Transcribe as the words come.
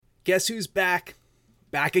Guess who's back?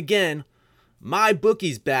 Back again. My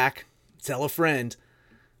bookie's back. Tell a friend.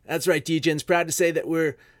 That's right, DJ's proud to say that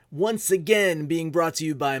we're once again being brought to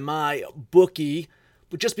you by my bookie.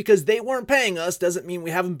 But just because they weren't paying us doesn't mean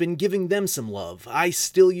we haven't been giving them some love. I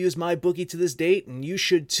still use my bookie to this date, and you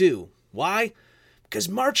should too. Why? Because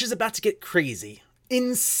March is about to get crazy.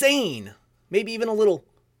 Insane. Maybe even a little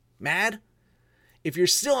mad. If you're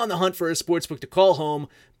still on the hunt for a sportsbook to call home,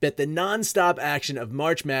 bet the non-stop action of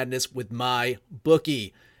March Madness with my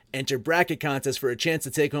bookie. Enter bracket contests for a chance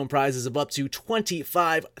to take home prizes of up to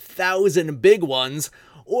 25,000 big ones,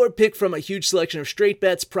 or pick from a huge selection of straight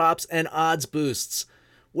bets, props, and odds boosts.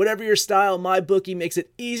 Whatever your style, my bookie makes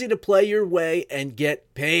it easy to play your way and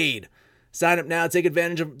get paid. Sign up now, take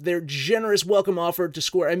advantage of their generous welcome offer to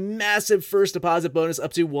score a massive first deposit bonus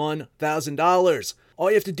up to $1,000. All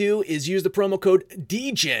you have to do is use the promo code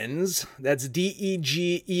DEGENS, that's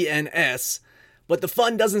DEGENS, but the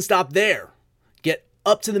fun doesn't stop there. Get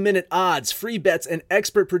up-to-the-minute odds, free bets, and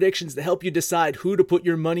expert predictions to help you decide who to put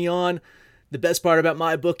your money on. The best part about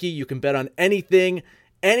MyBookie, you can bet on anything,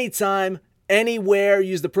 anytime, anywhere.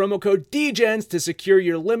 Use the promo code DEGENS to secure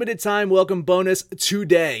your limited-time welcome bonus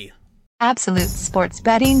today. Absolute sports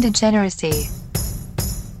betting degeneracy.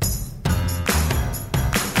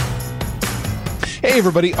 Hey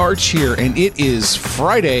everybody, Arch here, and it is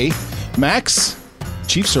Friday. Max,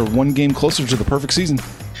 Chiefs are one game closer to the perfect season.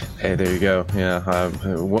 Hey, there you go. Yeah,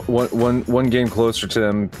 one game closer to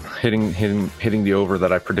them hitting the over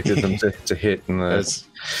that I predicted them to hit in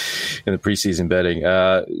the preseason betting.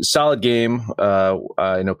 Solid game.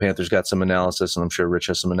 I know Panthers got some analysis, and I'm sure Rich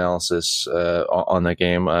has some analysis on that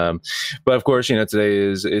game. But of course, today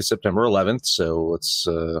is September 11th, so let's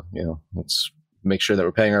make sure that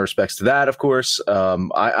we're paying our respects to that, of course.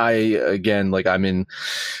 I again, I'm in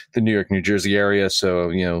the New York, New Jersey area. So,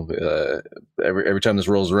 every time this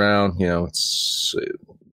rolls around, it's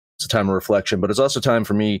a time of reflection, but it's also time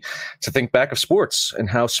for me to think back of sports and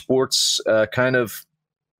how sports kind of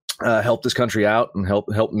helped this country out and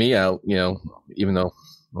helped me out, even though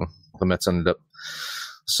the Mets ended up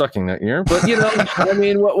sucking that year, but I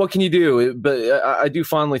mean, what can you do? But I do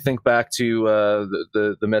fondly think back to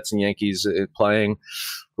the Mets and Yankees playing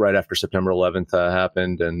right after September 11th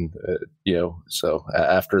happened, and so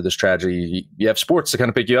after this tragedy, you have sports to kind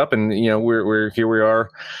of pick you up, and we're here. We are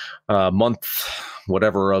month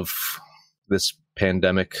whatever of this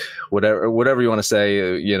pandemic, whatever you want to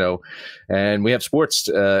say, and we have sports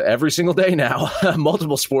every single day now,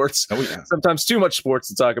 multiple sports, sometimes too much sports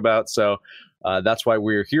to talk about. So that's why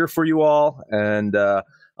we're here for you all. And I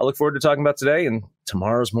look forward to talking about today, and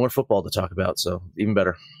tomorrow's more football to talk about. So even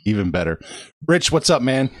better. Even better. Rich, what's up,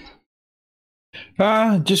 man?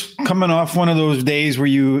 Just coming off one of those days where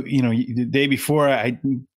the day before I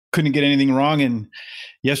couldn't get anything wrong, and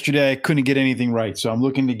yesterday I couldn't get anything right. So I'm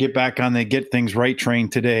looking to get back on the get things right train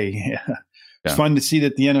today. It's fun to see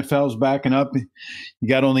that the NFL's backing up. You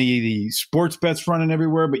got only the sports bets running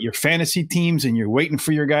everywhere, but your fantasy teams, and you're waiting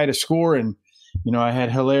for your guy to score. And, I had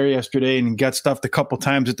Hilaire yesterday and got stuffed a couple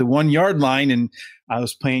times at the 1 yard line, and I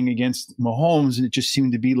was playing against Mahomes, and it just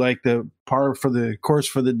seemed to be like the par for the course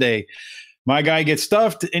for the day. My guy gets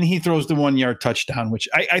stuffed, and he throws the 1 yard touchdown, which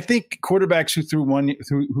I think quarterbacks who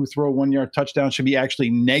throw a 1 yard touchdown should be actually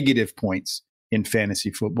negative points in fantasy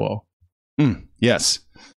football. Yes.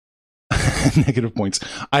 Negative points.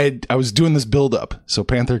 I was doing this build up so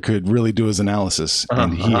Panther could really do his analysis.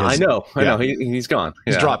 And he has, I know. He's gone.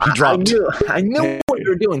 He's dropped. He dropped. I knew what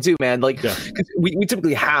you're doing too, man. Cause we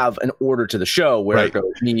typically have an order to the show where it goes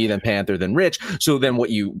me, then Panther, then Rich. So then what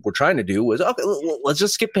you were trying to do was, okay, let's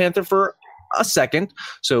just skip Panther for a second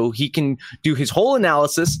so he can do his whole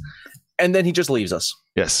analysis, and then he just leaves us.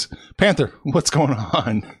 Yes. Panther, what's going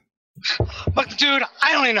on? Look, dude,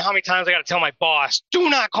 I don't even know how many times I got to tell my boss, do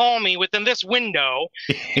not call me within this window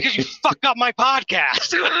because you fucked up my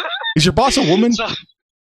podcast. Is your boss a woman?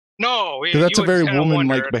 No. That's a very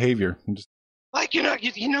woman-like behavior.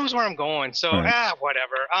 He knows where I'm going. So,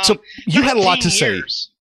 whatever. So you had a lot to say.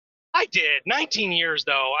 I did. 19 years,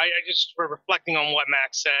 though. I just were reflecting on what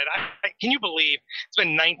Max said. Can you believe it's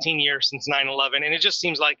been 19 years since 9/11, and it just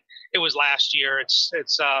seems like it was last year. It's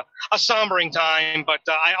a sombering time, but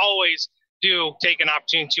I always do take an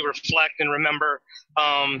opportunity to reflect and remember,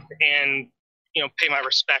 and pay my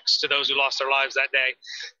respects to those who lost their lives that day.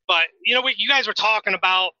 But you guys were talking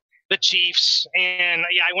about the Chiefs, and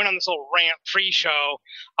I went on this little rant pre-show.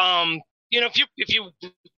 If you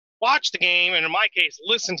watch the game, and in my case,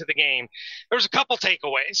 listen to the game, there was a couple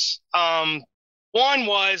takeaways. One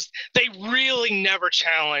was they really never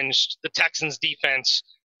challenged the Texans defense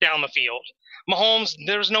down the field. Mahomes,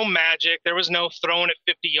 there was no magic. There was no throwing at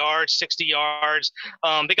 50 yards, 60 yards.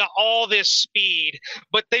 They got all this speed,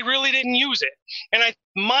 but they really didn't use it. And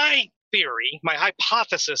my theory, my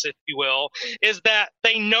hypothesis, if you will, is that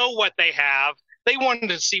they know what they have. They wanted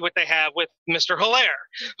to see what they have with Mr. Hilaire,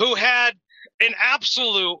 who had an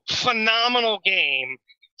absolute phenomenal game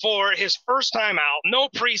for his first time out. No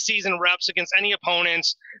preseason reps against any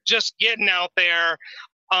opponents, just getting out there.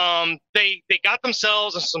 They got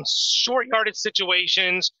themselves in some short yardage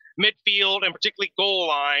situations, midfield, and particularly goal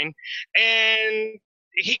line, and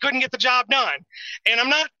he couldn't get the job done. And I'm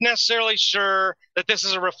not necessarily sure that this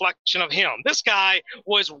is a reflection of him. This guy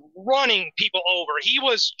was running people over. He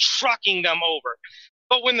was trucking them over.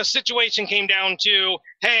 But when the situation came down to,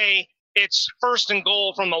 hey, it's first and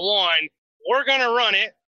goal from the one, we're going to run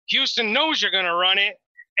it. Houston knows you're going to run it,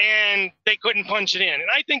 and they couldn't punch it in. And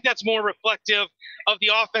I think that's more reflective of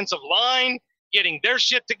the offensive line getting their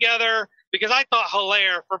shit together, because I thought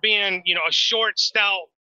Hilaire, for being, a short, stout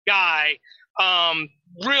guy,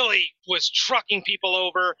 really was trucking people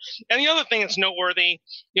over. And the other thing that's noteworthy,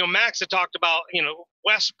 Max had talked about,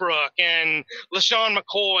 Westbrook and LaShawn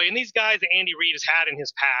McCoy and these guys that Andy Reid has had in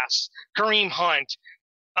his past, Kareem Hunt.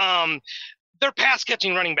 They're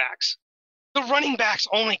pass-catching running backs. The running backs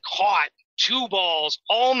only caught 2 balls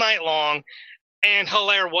all night long, and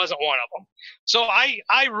Hilaire wasn't one of them. So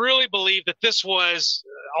I really believe that this was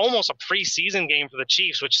almost a preseason game for the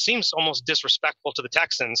Chiefs, which seems almost disrespectful to the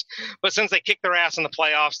Texans. But since they kicked their ass in the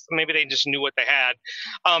playoffs, maybe they just knew what they had.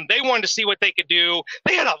 They wanted to see what they could do.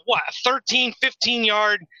 They had a 13,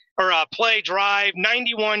 15-yard play drive,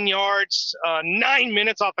 91 yards, 9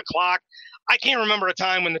 minutes off the clock. I can't remember a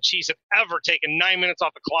time when the Chiefs have ever taken 9 minutes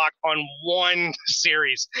off the clock on one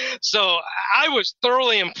series. So I was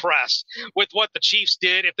thoroughly impressed with what the Chiefs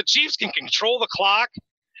did. If the Chiefs can control the clock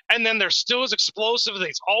and then they're still as explosive as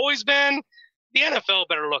they've always been, the NFL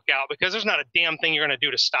better look out, because there's not a damn thing you're going to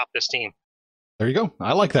do to stop this team. There you go.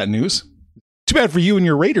 I like that news. Too bad for you and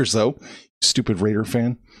your Raiders, though. Stupid Raider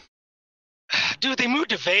fan. Dude, they moved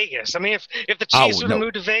to Vegas. I mean, if the Chiefs would have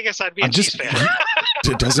moved to Vegas, I'd be a Chiefs fan.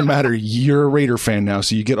 It doesn't matter. You're a Raider fan now,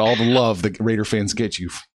 so you get all the love that Raider fans get you.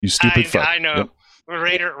 You stupid fuck. I know. Yep.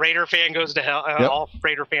 Raider fan goes to hell. Yep. All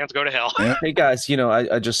Raider fans go to hell. Yep. Hey guys,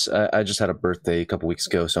 I just had a birthday a couple weeks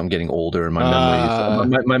ago, so I'm getting older and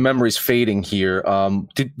my memory's fading here.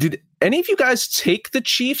 Did any of you guys take the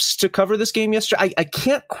Chiefs to cover this game yesterday? I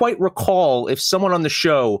can't quite recall if someone on the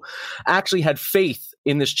show actually had faith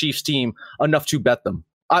in this Chiefs team enough to bet them.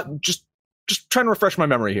 Just trying to refresh my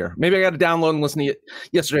memory here. Maybe I got to download and listen to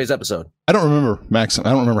yesterday's episode. I don't remember, Max. I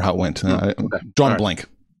don't remember how it went. Drawn a blank.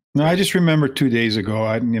 No, I just remember 2 days ago.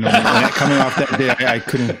 Coming off that day, I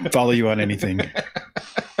couldn't follow you on anything.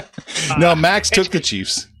 No, Max took the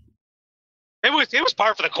Chiefs. It was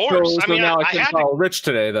par for the course. So now I can follow Rich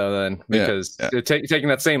today, though, then, because taking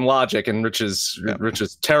that same logic and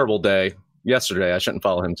Rich's terrible day yesterday, I shouldn't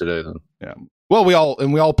follow him today, then. Yeah. Well, we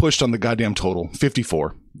all pushed on the goddamn total,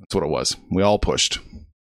 54. That's what it was. We all pushed.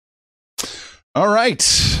 All right.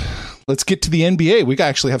 Let's get to the NBA. We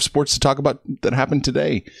actually have sports to talk about that happened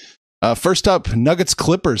today. First up, Nuggets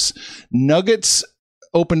Clippers. Nuggets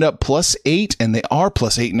opened up +8, and they are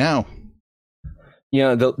 +8 now.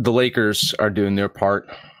 Yeah, the Lakers are doing their part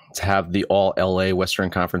to have the all LA Western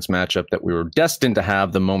Conference matchup that we were destined to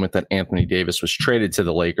have the moment that Anthony Davis was traded to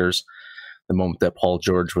the Lakers, the moment that Paul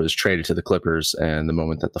George was traded to the Clippers, and the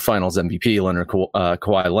moment that the Finals MVP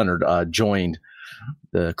Kawhi Leonard joined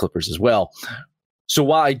the Clippers as well. So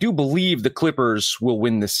while I do believe the Clippers will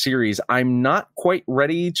win this series, I'm not quite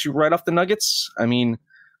ready to write off the Nuggets. I mean,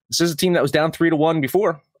 this is a team that was down 3-1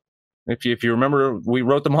 before. If you remember, we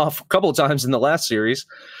wrote them off a couple of times in the last series.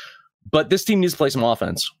 But this team needs to play some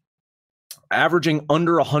offense. Averaging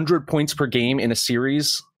under 100 points per game in a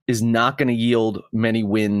series is not going to yield many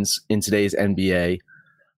wins in today's NBA.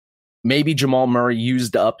 Maybe Jamal Murray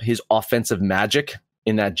used up his offensive magic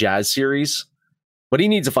in that Jazz series, but he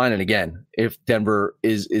needs to find it again if Denver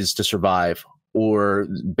is to survive, or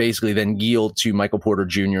basically then yield to Michael Porter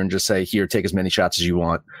Jr. and just say, here, take as many shots as you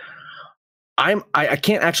want. I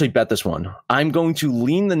can't actually bet this one. I'm going to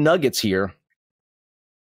lean the Nuggets here,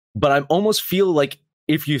 but I almost feel like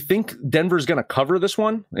if you think Denver's going to cover this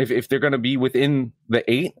one, if they're going to be within the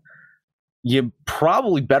 8, you're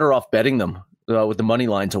probably better off betting them with the money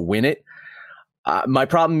line to win it. My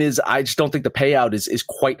problem is I just don't think the payout is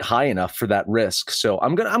quite high enough for that risk. So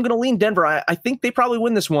I'm gonna lean Denver. I think they probably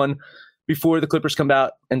win this one before the Clippers come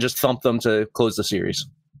out and just thump them to close the series.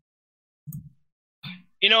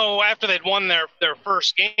 After they'd won their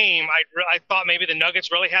first game, I thought maybe the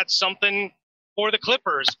Nuggets really had something for the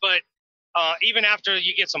Clippers, but Even after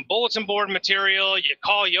you get some bulletin board material, you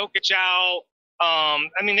call Jokic out.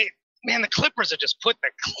 The Clippers have just put the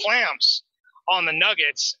clamps on the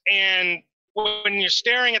Nuggets. And when you're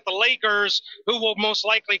staring at the Lakers, who will most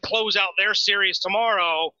likely close out their series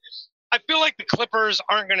tomorrow, I feel like the Clippers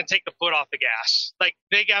aren't going to take the foot off the gas. Like,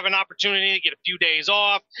 they have an opportunity to get a few days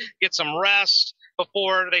off, get some rest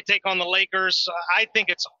before they take on the Lakers. I think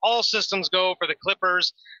it's all systems go for the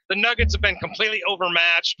Clippers. The Nuggets have been completely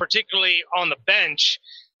overmatched, particularly on the bench,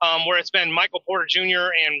 where it's been Michael Porter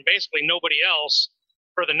Jr. and basically nobody else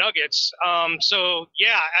for the Nuggets. I'm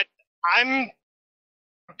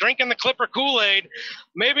drinking the Clipper Kool-Aid.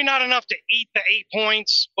 Maybe not enough to eat the 8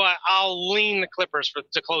 points, but I'll lean the Clippers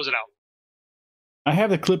to close it out. I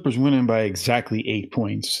have the Clippers winning by exactly 8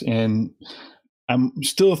 points, and I'm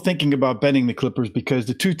still thinking about betting the Clippers because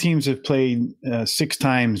the two teams have played 6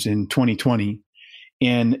 times in 2020,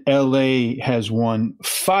 and LA has won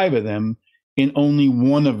 5 of them, and only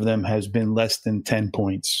one of them has been less than 10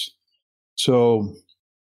 points. So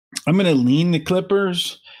I'm going to lean the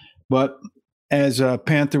Clippers, but as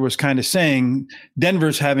Panther was kind of saying,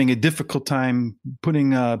 Denver's having a difficult time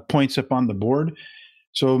putting points up on the board.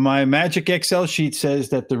 So my Magic Excel sheet says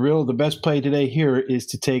that the best play today here is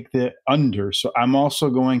to take the under. So I'm also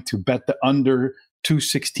going to bet the under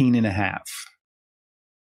 216.5.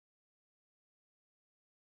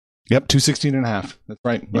 Yep, 216.5. That's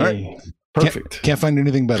right. All right. Perfect. Can't find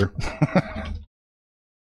anything better.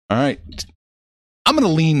 All right. I'm going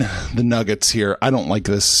to lean the Nuggets here. I don't like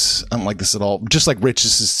this. I don't like this at all. Just like Rich,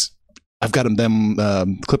 I've got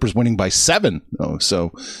them Clippers winning by 7.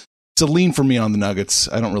 So it's a lean for me on the Nuggets.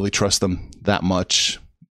 I don't really trust them that much.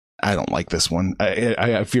 I don't like this one.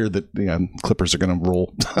 I fear that the Clippers are going to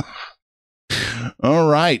roll. All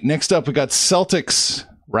right. Next up, we got Celtics,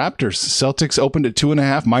 Raptors. Celtics opened at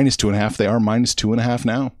 2.5, -2.5. They are -2.5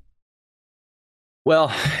 now.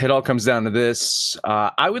 Well, it all comes down to this.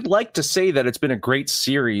 I would like to say that it's been a great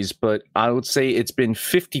series, but I would say it's been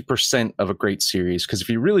 50% of a great series. Because if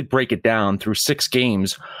you really break it down through 6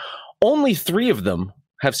 games, only 3 of them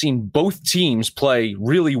have seen both teams play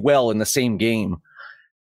really well in the same game.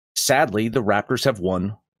 Sadly, the Raptors have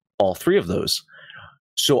won all 3 of those.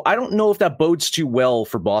 So I don't know if that bodes too well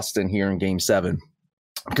for Boston here in Game 7.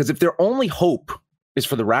 Because if their only hope is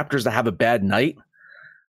for the Raptors to have a bad night,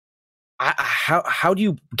 how do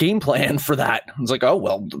you game plan for that? It's like, oh,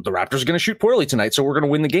 well, the Raptors are going to shoot poorly tonight, so we're going to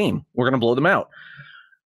win the game. We're going to blow them out.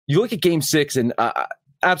 You look at Game 6, and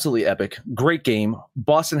absolutely epic. Great game.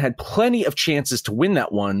 Boston had plenty of chances to win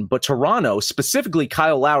that one, but Toronto, specifically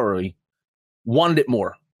Kyle Lowry, wanted it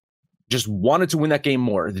more. Just wanted to win that game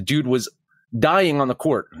more. The dude was dying on the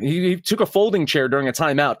court. He took a folding chair during a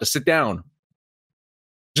timeout to sit down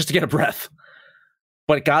just to get a breath.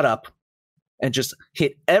 But it got up and just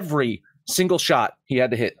hit every single shot he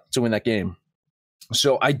had to hit to win that game.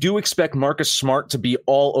 So I do expect Marcus Smart to be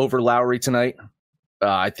all over Lowry tonight.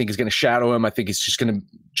 I think he's going to shadow him. I think he's just going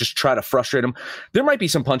to try to frustrate him. There might be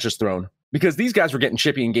some punches thrown because these guys were getting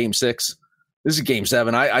chippy in Game 6. This is Game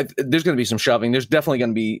 7. There's going to be some shoving. There's definitely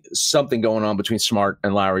going to be something going on between Smart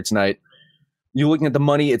and Lowry tonight. You're looking at the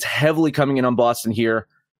money. It's heavily coming in on Boston here,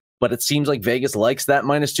 but it seems like Vegas likes that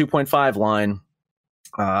 -2.5 line.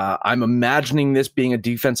 I'm imagining this being a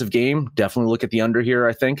defensive game. Definitely look at the under here,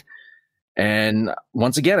 I think. And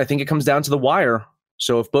once again, I think it comes down to the wire.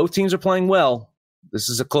 So if both teams are playing well, this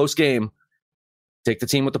is a close game. Take the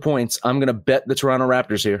team with the points. I'm going to bet the Toronto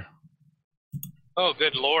Raptors here. Oh,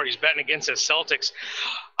 good Lord. He's betting against his Celtics.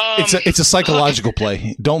 It's a psychological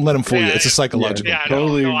play. Don't let him fool you. It's a psychological play.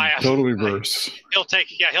 Totally reverse. He'll take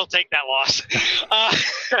that loss.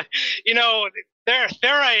 They're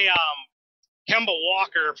a Kemba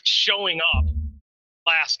Walker showing up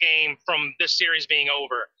last game from this series being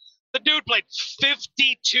over. The dude played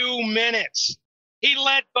 52 minutes. He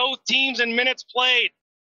led both teams in minutes played.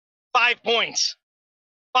 5 points.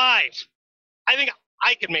 5. I think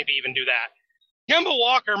I could maybe even do that. Kemba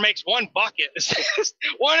Walker makes 1 bucket.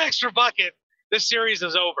 1 extra bucket. This series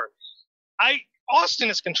is over. Austin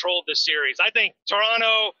has controlled this series. I think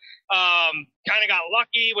Toronto kind of got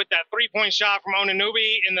lucky with that 3-point shot from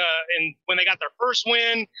Anunoby when they got their first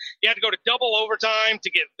win. You had to go to double overtime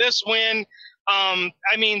to get this win.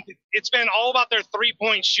 It's been all about their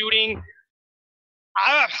 3-point shooting.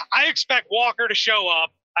 I expect Walker to show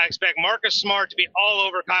up. I expect Marcus Smart to be all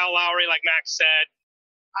over Kyle Lowry, like Max said.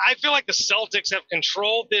 I feel like the Celtics have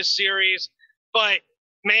controlled this series, but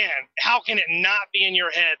man, how can it not be in your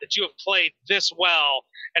head that you have played this well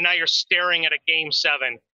and now you're staring at a Game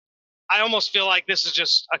 7? I almost feel like this is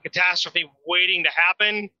just a catastrophe waiting to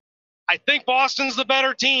happen. I think Boston's the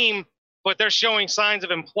better team, but they're showing signs of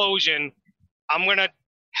implosion, I'm going to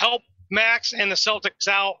help Max and the Celtics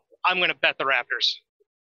out. I'm going to bet the Raptors.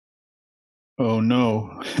 Oh,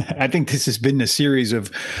 no. I think this has been a series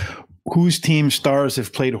of whose team stars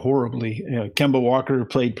have played horribly. Kemba Walker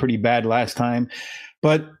played pretty bad last time,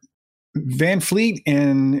 but Van Fleet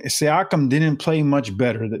and Siakam didn't play much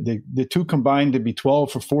better. The two combined to be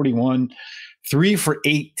 12 for 41, 3 for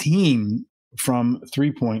 18 from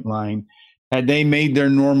three-point line. Had they made their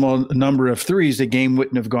normal number of threes, the game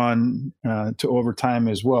wouldn't have gone to overtime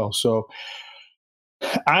as well. So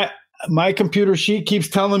my computer sheet keeps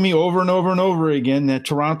telling me over and over and over again that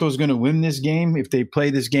Toronto is going to win this game. If they play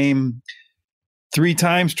this game 3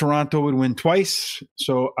 times, Toronto would win twice.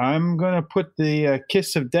 So I'm going to put the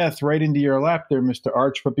kiss of death right into your lap there, Mr.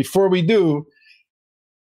 Arch. But before we do,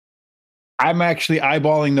 I'm actually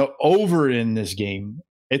eyeballing the over in this game.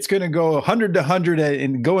 It's going to go 100 to 100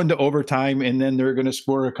 and go into overtime, and then they're going to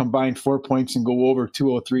score a combined 4 points and go over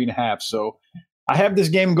 203.5. So I have this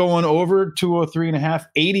game going over 203.5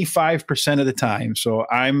 85% of the time. So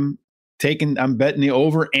I'm betting the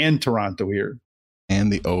over and Toronto here.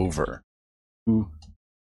 And the over.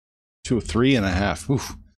 203.5.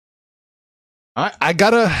 Oof. I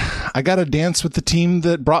gotta dance with the team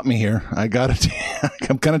that brought me here. I'm gonna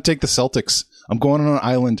take the Celtics. I'm going on an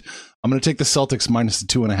island. I'm gonna take the Celtics minus the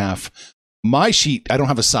 2.5. My sheet, I don't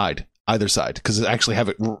have a side, either side, because I actually have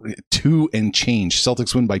it 2 and change.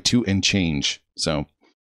 Celtics win by 2 and change. So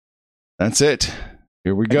that's it.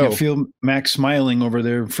 Here we go. I can feel Max smiling over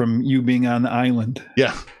there from you being on the island.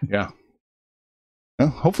 Yeah. Well,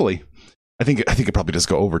 hopefully. I think it probably does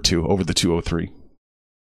go over the 203.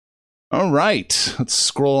 All right, let's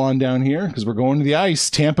scroll on down here because we're going to the ice.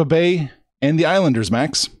 Tampa Bay and the Islanders,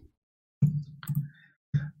 Max.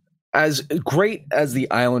 As great as the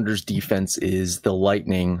Islanders' defense is, the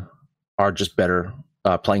Lightning are just better,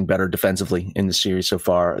 playing better defensively in the series so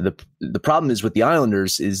far. The problem is with the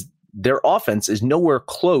Islanders is their offense is nowhere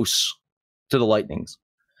close to the Lightning's.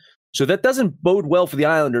 So that doesn't bode well for the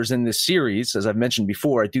Islanders in this series. As I've mentioned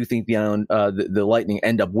before, I do think the Lightning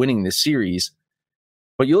end up winning this series.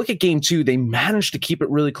 But you look at game 2, they managed to keep it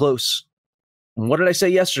really close. And what did I say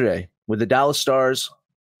yesterday with the Dallas Stars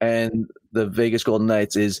and the Vegas Golden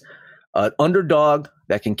Knights is an underdog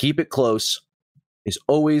that can keep it close is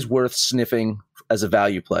always worth sniffing as a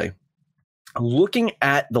value play. Looking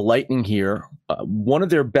at the Lightning here, one of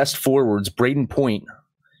their best forwards, Braden Point,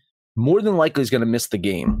 more than likely is going to miss the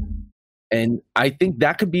game. And I think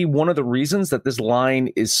that could be one of the reasons that this line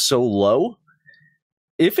is so low.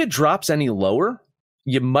 If it drops any lower,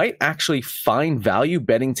 you might actually find value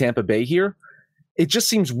betting Tampa Bay here. It just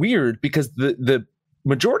seems weird because the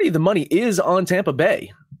majority of the money is on Tampa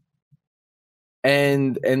Bay.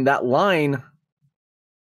 And that line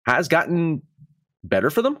has gotten better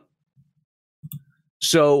for them.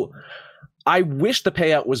 So I wish the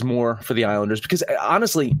payout was more for the Islanders because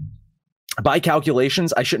honestly, by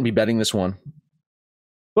calculations, I shouldn't be betting this one.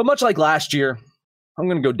 But much like last year, I'm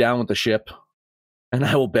going to go down with the ship, and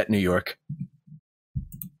I will bet New York.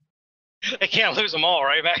 They can't lose them all,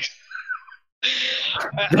 right, Max?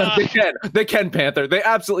 They can, Panther. They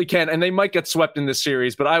absolutely can, and they might get swept in this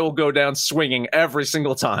series, but I will go down swinging every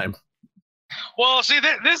single time. Well, see,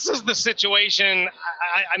 this is the situation.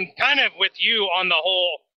 I'm kind of with you on the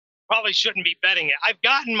whole probably shouldn't be betting it. I've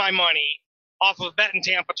gotten my money off of betting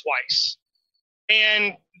Tampa twice.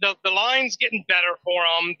 And the line's getting better for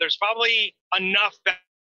them. There's probably enough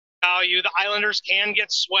value. The Islanders can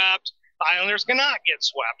get swept. The Islanders cannot get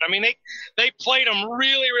swept. I mean, they played them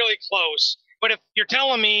really, really close. But if you're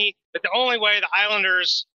telling me that the only way the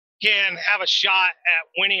Islanders can have a shot at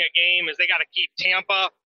winning a game is they got to keep Tampa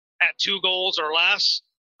at 2 goals or less,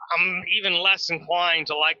 I'm even less inclined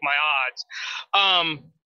to like my odds.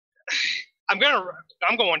 I'm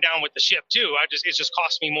going down with the ship too. It's just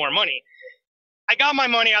cost me more money. I got my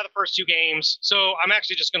money out of the first 2 games, so I'm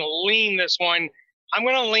actually just going to lean this one. I'm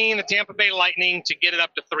going to lean the Tampa Bay Lightning to get it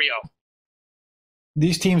up to 3-0.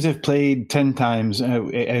 These teams have played 10 times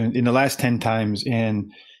in the last 10 times,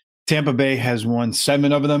 and Tampa Bay has won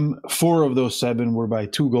 7 of them. 4 of those 7 were by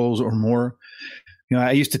 2 goals or more. You know,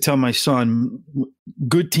 I used to tell my son,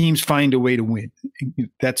 good teams find a way to win.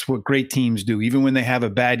 That's what great teams do, even when they have a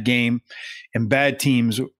bad game. And bad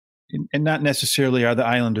teams, and not necessarily are the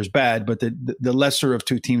Islanders bad, but the lesser of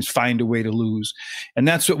 2 teams find a way to lose. And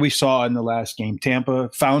that's what we saw in the last game. Tampa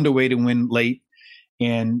found a way to win late,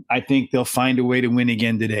 and I think they'll find a way to win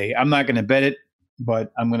again today. I'm not going to bet it,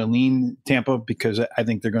 but I'm going to lean Tampa because I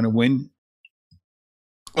think they're going to win.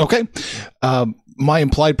 Okay. My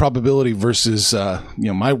implied probability versus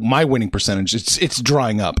my winning percentage, it's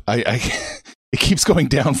drying up. It keeps going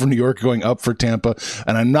down for New York, going up for Tampa,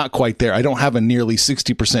 and I'm not quite there. I don't have a nearly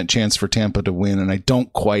 60% chance for Tampa to win, and I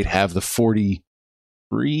don't quite have the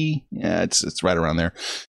 43. Yeah, it's right around there.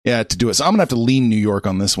 Yeah, to do it. So I'm going to have to lean New York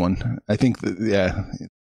on this one. I think,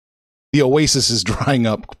 the Oasis is drying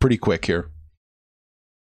up pretty quick here.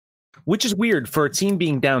 Which is weird for a team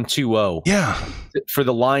being down 2-0. Yeah. For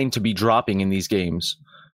the line to be dropping in these games.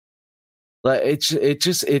 Like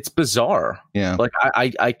it's bizarre. Yeah. Like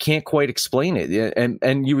I can't quite explain it.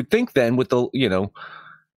 And you would think then with the,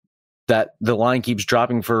 that the line keeps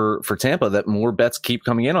dropping for Tampa, that more bets keep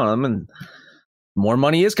coming in on them and more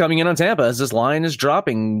money is coming in on Tampa as this line is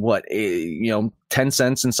dropping 10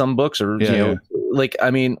 cents in some books or, like, I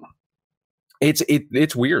mean,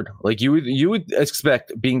 it's weird. Like you would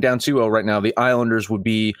expect being down 2-0 right now, the Islanders would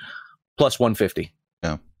be plus 150.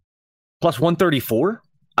 Yeah. Plus 134.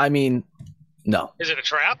 I mean, no. Is it a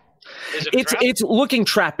trap? It's looking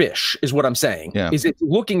trappish, is what I'm saying. Yeah. Is it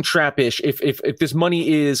looking trappish? If this money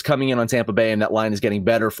is coming in on Tampa Bay and that line is getting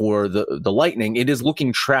better for the Lightning, it is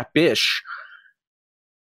looking trappish.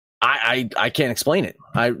 I can't explain it.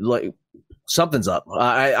 Something's up.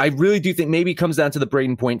 I really do think maybe it comes down to the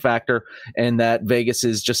Braden Point factor, and that Vegas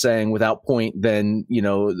is just saying without Point, then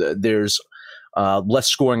there's less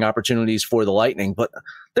scoring opportunities for the Lightning. But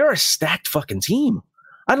they're a stacked fucking team.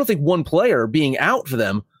 I don't think one player being out for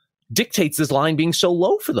them dictates this line being so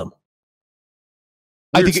low for them.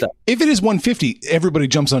 I think if it is 150, everybody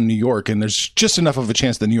jumps on New York, and there's just enough of a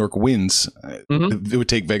chance that New York wins. It would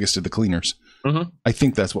take Vegas to the cleaners. Mm-hmm. I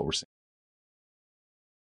think that's what we're seeing.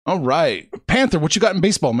 All right. Panther, what you got in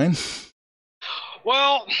baseball, man?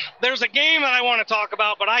 Well, there's a game that I want to talk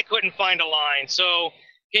about, but I couldn't find a line. So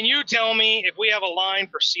can you tell me if we have a line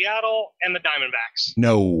for Seattle and the Diamondbacks?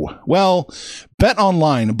 No. Well, Bet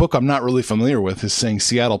Online, a book I'm not really familiar with, is saying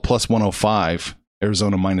Seattle plus 105,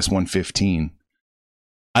 Arizona minus 115.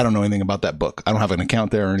 I don't know anything about that book. I don't have an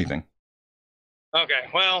account there or anything. Okay,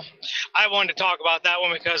 well, I wanted to talk about that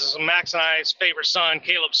one because Max and I's favorite son,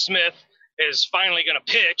 Caleb Smith, is finally going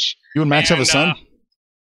to pitch. You and Max have a son?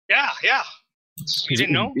 Yeah. You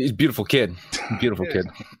didn't know? He's a beautiful kid. Beautiful kid.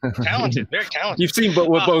 Talented, very talented. You've seen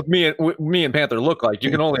what both me and Panther look like.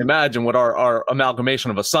 You can only imagine what our amalgamation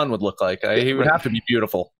of a son would look like. He would have to be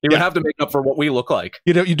beautiful. He would have to make up for what we look like.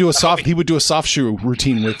 He would do a soft shoe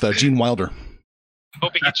routine with Gene Wilder.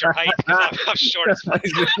 Hope he gets your height because I'm short as fuck.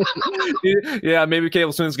 Yeah, maybe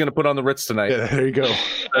Caleb Smith's going to put on the Ritz tonight. Yeah, there you go.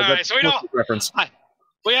 All right, so reference.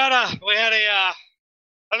 We had a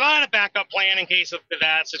backup plan in case of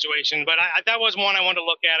that situation, but that was one I wanted to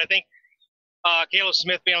look at. I think Caleb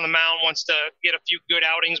Smith being on the mound wants to get a few good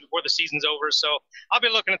outings before the season's over, so I'll be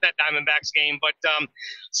looking at that Diamondbacks game. But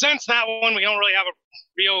since that one, we don't really have a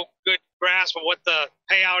real good grasp of what the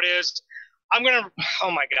payout is. I'm going to –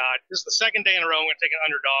 oh, my God. This is the second day in a row I'm going to take an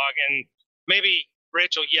underdog, and maybe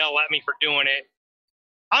Rich will yell at me for doing it.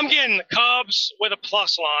 I'm getting the Cubs with a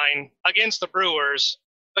plus line against the Brewers,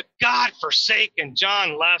 but godforsaken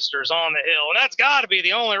John Lester's on the hill, and that's got to be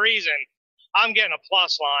the only reason I'm getting a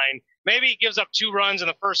plus line. Maybe he gives up 2 runs in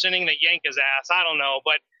the first inning to yank his ass. I don't know,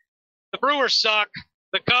 but the Brewers suck.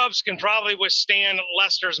 The Cubs can probably withstand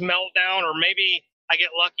Lester's meltdown, or maybe I get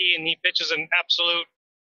lucky and he pitches an absolute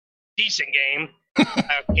decent game.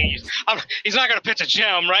 He's not going to pitch a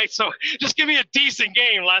gem, right? So just give me a decent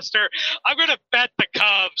game, Lester. I'm going to bet the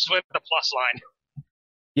Cubs with the plus line.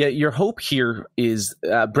 Yeah, your hope here is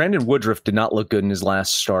Brandon Woodruff did not look good in his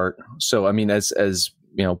last start. So, I mean, as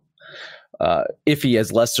you know, iffy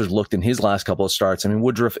as Lester's looked in his last couple of starts, I mean,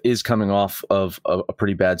 Woodruff is coming off of a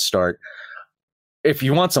pretty bad start. If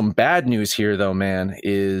you want some bad news here, though, man,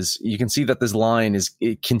 is you can see that this line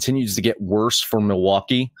it continues to get worse for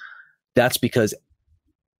Milwaukee. That's because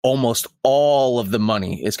almost all of the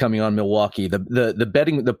money is coming on Milwaukee. The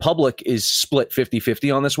betting, the public is split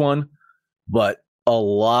 50-50 on this one, but a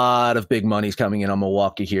lot of big money is coming in on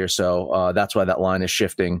Milwaukee here. So that's why that line is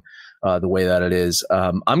shifting the way that it is.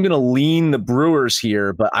 I'm going to lean the Brewers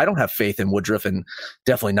here, but I don't have faith in Woodruff, and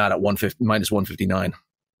definitely not at minus 159.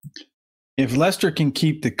 If Lester can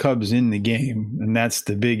keep the Cubs in the game, and that's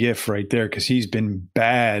the big if right there, because he's been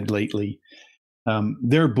bad lately.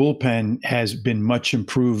 Their bullpen has been much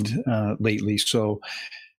improved lately. So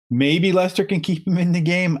maybe Lester can keep him in the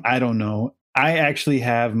game. I don't know. I actually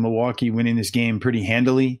have Milwaukee winning this game pretty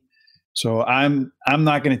handily. So I'm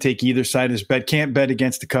not going to take either side of this bet. Can't bet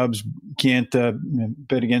against the Cubs. Can't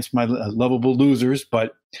bet against my lovable losers.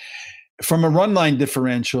 But from a run line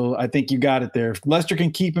differential, I think you got it there. If Lester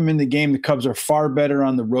can keep him in the game, the Cubs are far better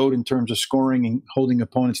on the road in terms of scoring and holding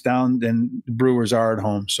opponents down than the Brewers are at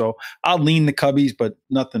home. So I'll lean the Cubbies, but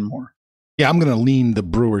nothing more. Yeah, I'm going to lean the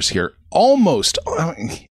Brewers here. almost,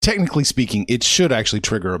 technically speaking, it should actually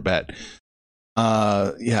trigger a bet.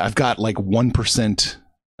 I've got like 1%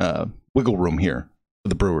 wiggle room here for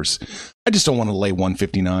the Brewers. I just don't want to lay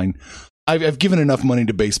 159. I've given enough money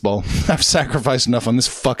to baseball. I've sacrificed enough on this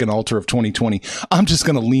fucking altar of 2020. I'm just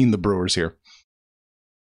going to lean the Brewers here.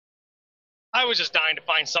 I was just dying to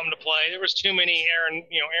find something to play. There was too many Aaron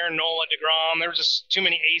Nola, DeGrom. There was just too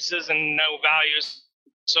many aces and no values.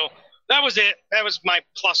 So that was it. That was my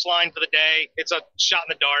plus line for the day. It's a shot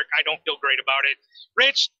in the dark. I don't feel great about it.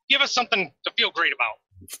 Rich, give us something to feel great about.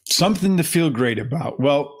 Something to feel great about.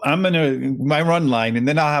 Well, my run line, and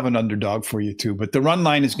then I'll have an underdog for you too. But the run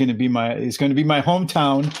line is going to be my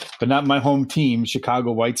hometown, but not my home team,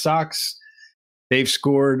 Chicago White Sox. They've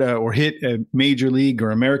scored or hit a Major League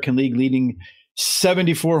or American League leading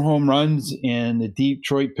 74 home runs, and the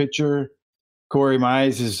Detroit pitcher Corey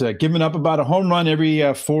Mize is giving up about a home run every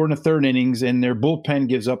 4 1/3 innings, and their bullpen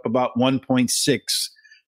gives up about 1.6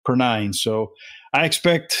 per 9. So I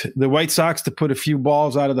expect the White Sox to put a few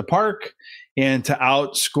balls out of the park and to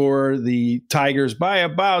outscore the Tigers by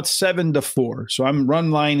about 7-4. So I'm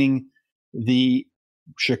run lining the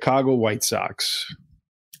Chicago White Sox.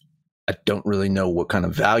 I don't really know what kind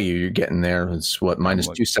of value you're getting there. It's what minus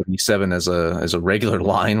 277 as a regular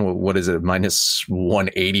line. What is it? Minus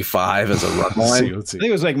 185 as a run line. Let's see. I think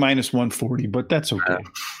it was like minus 140, but that's okay.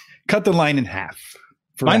 Cut the line in half.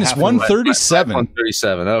 Minus 137.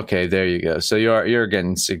 137. Okay, there you go. So you're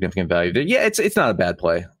getting significant value there. Yeah, it's not a bad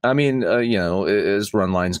play. I mean, as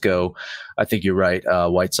run lines go, I think you're right.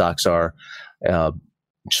 White Sox are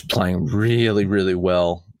just playing really, really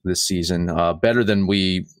well this season. Better than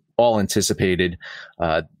we all anticipated.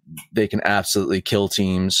 They can absolutely kill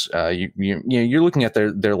teams. You're looking at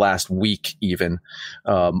their last week even.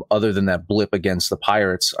 Other than that blip against the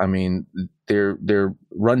Pirates, I mean, their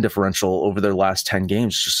run differential over their last 10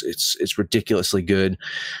 games it's ridiculously good.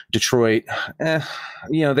 Detroit,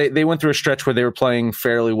 they went through a stretch where they were playing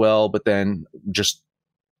fairly well, but then just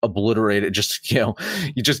obliterated.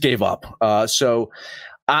 You just gave up. So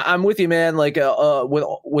I'm with you, man. Like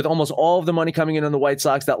with almost all of the money coming in on the White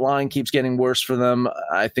Sox, that line keeps getting worse for them.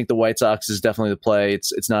 I think the White Sox is definitely the play.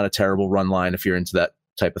 It's not a terrible run line if you're into that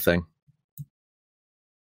type of thing.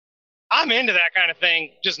 I'm into that kind of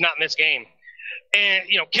thing, just not in this game. And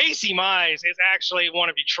Casey Mize is actually one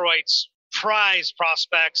of Detroit's prize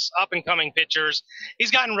prospects, up and coming pitchers.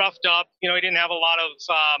 He's gotten roughed up. He didn't have a lot of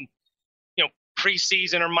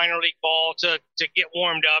preseason or minor league ball to get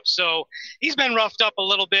warmed up. So he's been roughed up a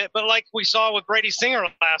little bit, but like we saw with Brady Singer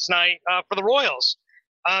last night for the Royals,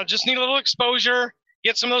 just need a little exposure,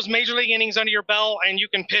 get some of those major league innings under your belt, and you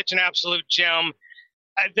can pitch an absolute gem.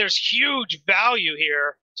 There's huge value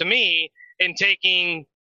here to me in taking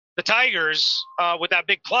the Tigers with that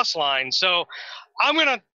big plus line. So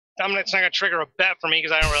it's not going to trigger a bet for me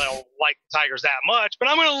because I don't really like the Tigers that much, but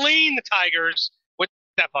I'm going to lean the Tigers with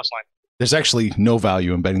that plus line. There's actually no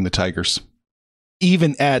value in betting the Tigers.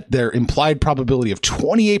 Even at their implied probability of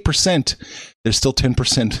 28%, there's still 10%,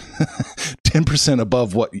 10%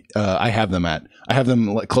 above what I have them at. I have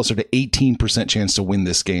them closer to 18% chance to win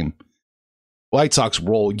this game. White Sox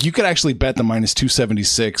roll. You could actually bet the minus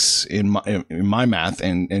 276 in my math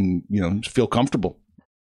and feel comfortable.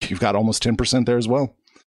 You've got almost 10% there as well.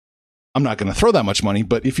 I'm not going to throw that much money,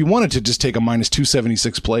 but if you wanted to just take a minus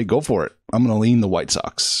 276 play, go for it. I'm going to lean the White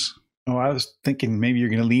Sox. Oh, I was thinking maybe you're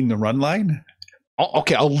going to lean the run line.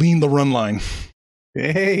 Okay, I'll lean the run line.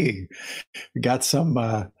 Hey, we got some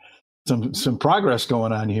progress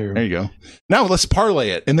going on here. There you go. Now let's parlay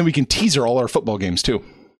it, and then we can teaser all our football games too.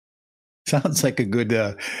 Sounds like a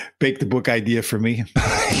good bake the book idea for me.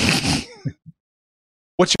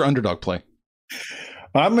 What's your underdog play?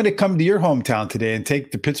 I'm going to come to your hometown today and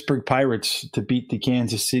take the Pittsburgh Pirates to beat the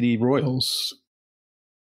Kansas City Royals.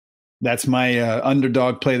 That's my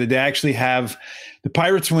underdog play of the day. I actually have the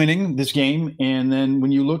Pirates winning this game. And then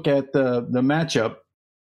when you look at the matchup,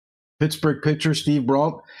 Pittsburgh pitcher Steve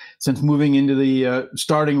Brault, since moving into the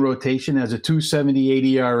starting rotation, has a 2.78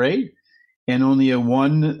 ERA and only a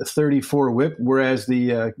 1.34 whip, whereas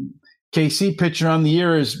the KC pitcher on the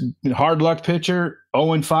year is hard luck pitcher,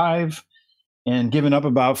 0-5, and giving up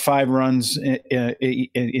about 5 runs, an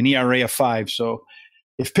ERA of 5. So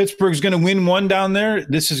if Pittsburgh's going to win one down there,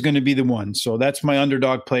 this is going to be the one. So that's my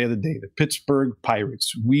underdog play of the day, the Pittsburgh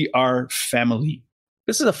Pirates. We are family.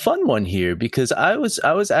 This is a fun one here because I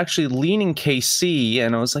was actually leaning KC,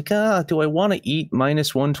 and I was like, do I want to eat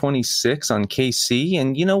minus 126 on KC?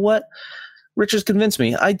 And you know what? Richard's convinced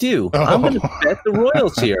me. I do. Oh. I'm going to bet the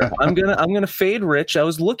Royals here. I'm gonna fade Rich. I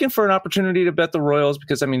was looking for an opportunity to bet the Royals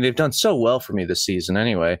because they've done so well for me this season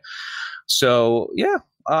anyway. So yeah,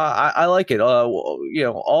 I like it.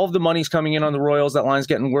 All of the money's coming in on the Royals. That line's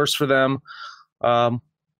getting worse for them. Yeah,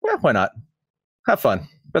 why not? Have fun.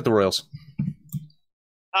 Bet the Royals.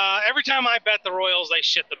 Every time I bet the Royals, they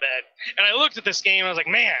shit the bed. And I looked at this game and I was like,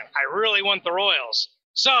 man, I really want the Royals.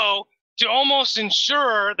 So to almost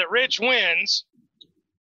ensure that Rich wins,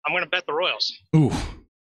 I'm going to bet the Royals. Ooh.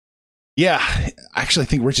 Yeah, actually, I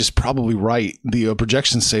think Rich is probably right. The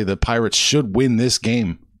projections say the Pirates should win this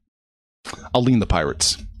game. I'll lean the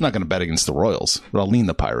Pirates. I'm not going to bet against the Royals, but I'll lean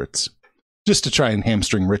the Pirates just to try and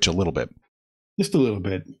hamstring Rich a little bit. Just a little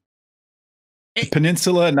bit. The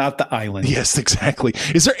peninsula, not the island. Yes, exactly.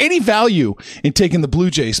 Is there any value in taking the Blue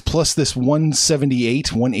Jays plus this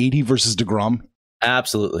 178, 180 versus DeGrom?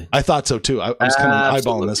 Absolutely. I thought so, too. I was kind of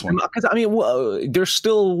eyeballing this one. Because, I mean, there's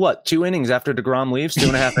still, 2 innings after DeGrom leaves?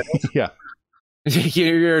 2.5 innings? Yeah.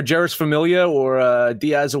 You're Jeurys Familia or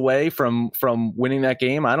Diaz away from winning that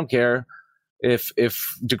game. I don't care if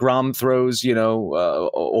DeGrom throws,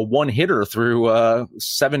 a one-hitter through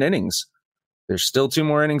 7 innings. There's still 2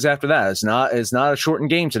 more innings after that. It's not a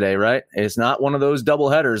shortened game today, right? It's not one of those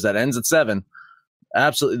double headers that ends at 7.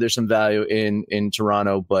 Absolutely, there's some value in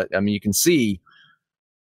Toronto, but I mean, you can see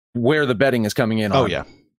where the betting is coming in.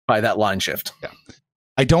 By that line shift. Yeah,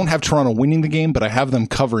 I don't have Toronto winning the game, but I have them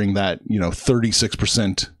covering that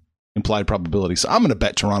 36% implied probability. So I'm going to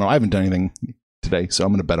bet Toronto. I haven't done anything today, so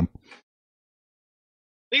I'm going to bet them.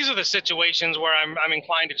 These are the situations where I'm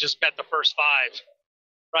inclined to just bet the first 5,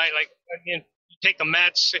 right? Like, you take the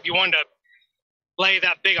Mets if you wanted to lay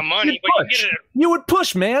that big of money, but you get it. You would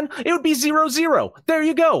push, man. It would be 0-0. There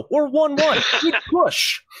you go, or 1-1. You'd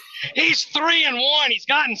push. He's 3-1. He's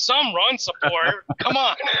gotten some run support. Come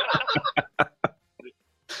on.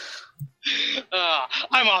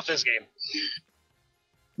 I'm off this game.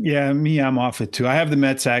 Yeah, I'm off it too. I have the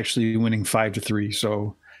Mets actually winning 5-3,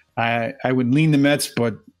 so I would lean the Mets,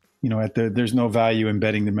 but there's no value in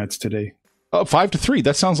betting the Mets today. 5-3.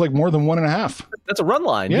 That sounds like more than 1.5. That's a run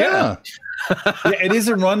line. Yeah. Yeah, it is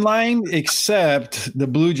a run line, except the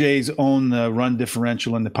Blue Jays own the run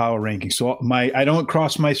differential in the power ranking. So I don't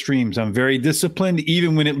cross my streams. I'm very disciplined,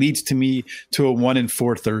 even when it leads to me to a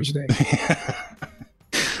 1-4 Thursday.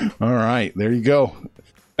 All right, there you go.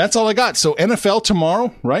 That's all I got. So NFL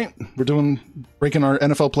tomorrow, right? We're breaking our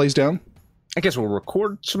NFL plays down. I guess we'll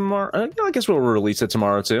record tomorrow. I guess we'll release it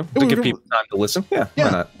tomorrow too to give people time to listen. Yeah, why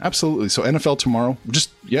not? Absolutely. So NFL tomorrow.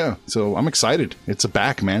 So I'm excited. It's a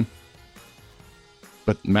back, man.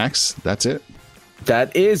 But Max, that's it.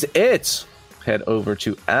 That is it. Head over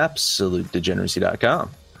to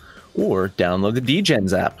absolutedegeneracy.com or download the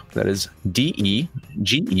DGens app. That is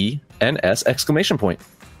DEGENS !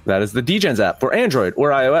 That is the DGens app for Android or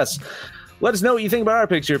iOS. Let us know what you think about our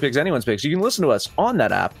picks, your picks, anyone's picks. You can listen to us on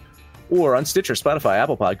that app or on Stitcher, Spotify,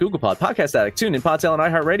 Apple Pod, Google Pod, Podcast Addict, TuneIn, Podtail, and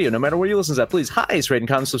iHeartRadio. No matter where you listen to that, please highest rate and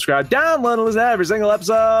comment, subscribe, download, and listen to every single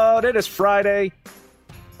episode. It is Friday.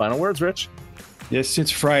 Final words, Rich. Yes,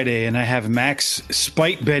 it's Friday, and I have Max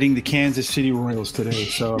spite betting the Kansas City Royals today.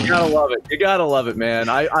 So you gotta love it. You gotta love it, man.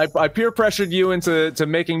 I peer pressured you into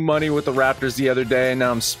making money with the Raptors the other day, and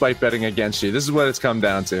now I'm spite betting against you. This is what it's come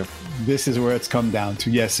down to. This is where it's come down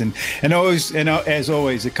to. Yes, and as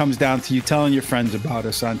always, it comes down to you telling your friends about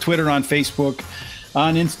us on Twitter, on Facebook,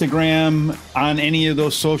 on Instagram, on any of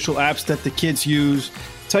those social apps that the kids use.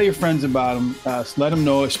 Tell your friends about them. Let them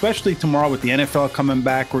know, especially tomorrow with the NFL coming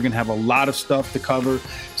back. We're going to have a lot of stuff to cover,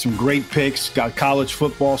 some great picks, got college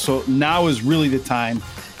football. So now is really the time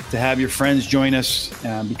to have your friends join us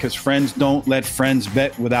because friends don't let friends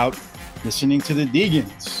bet without listening to the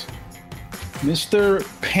Deegans. Mr.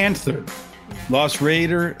 Panther, Las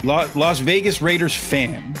Vegas Raiders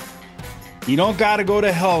fan. You don't got to go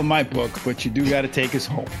to hell in my book, but you do got to take us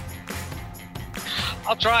home.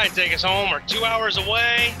 I'll try and take us home. We're 2 hours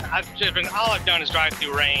away. All I've done is drive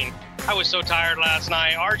through rain. I was so tired last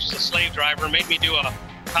night. Arch is a slave driver, made me do a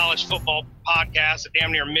college football podcast at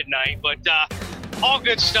damn near midnight. But all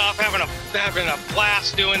good stuff. Having a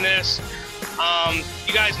blast doing this.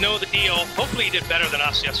 You guys know the deal. Hopefully you did better than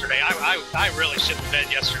us yesterday. I really shit the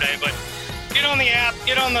bed yesterday. But get on the app,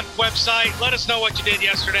 get on the website. Let us know what you did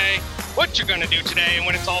yesterday, what you're going to do today. And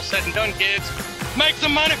when it's all said and done, kids, make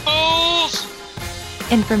some money, fools!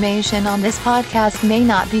 Information on this podcast may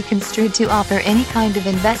not be construed to offer any kind of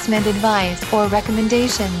investment advice or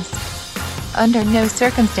recommendations. Under no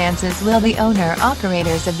circumstances will the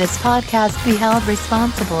owner-operators of this podcast be held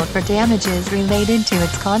responsible for damages related to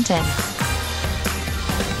its contents.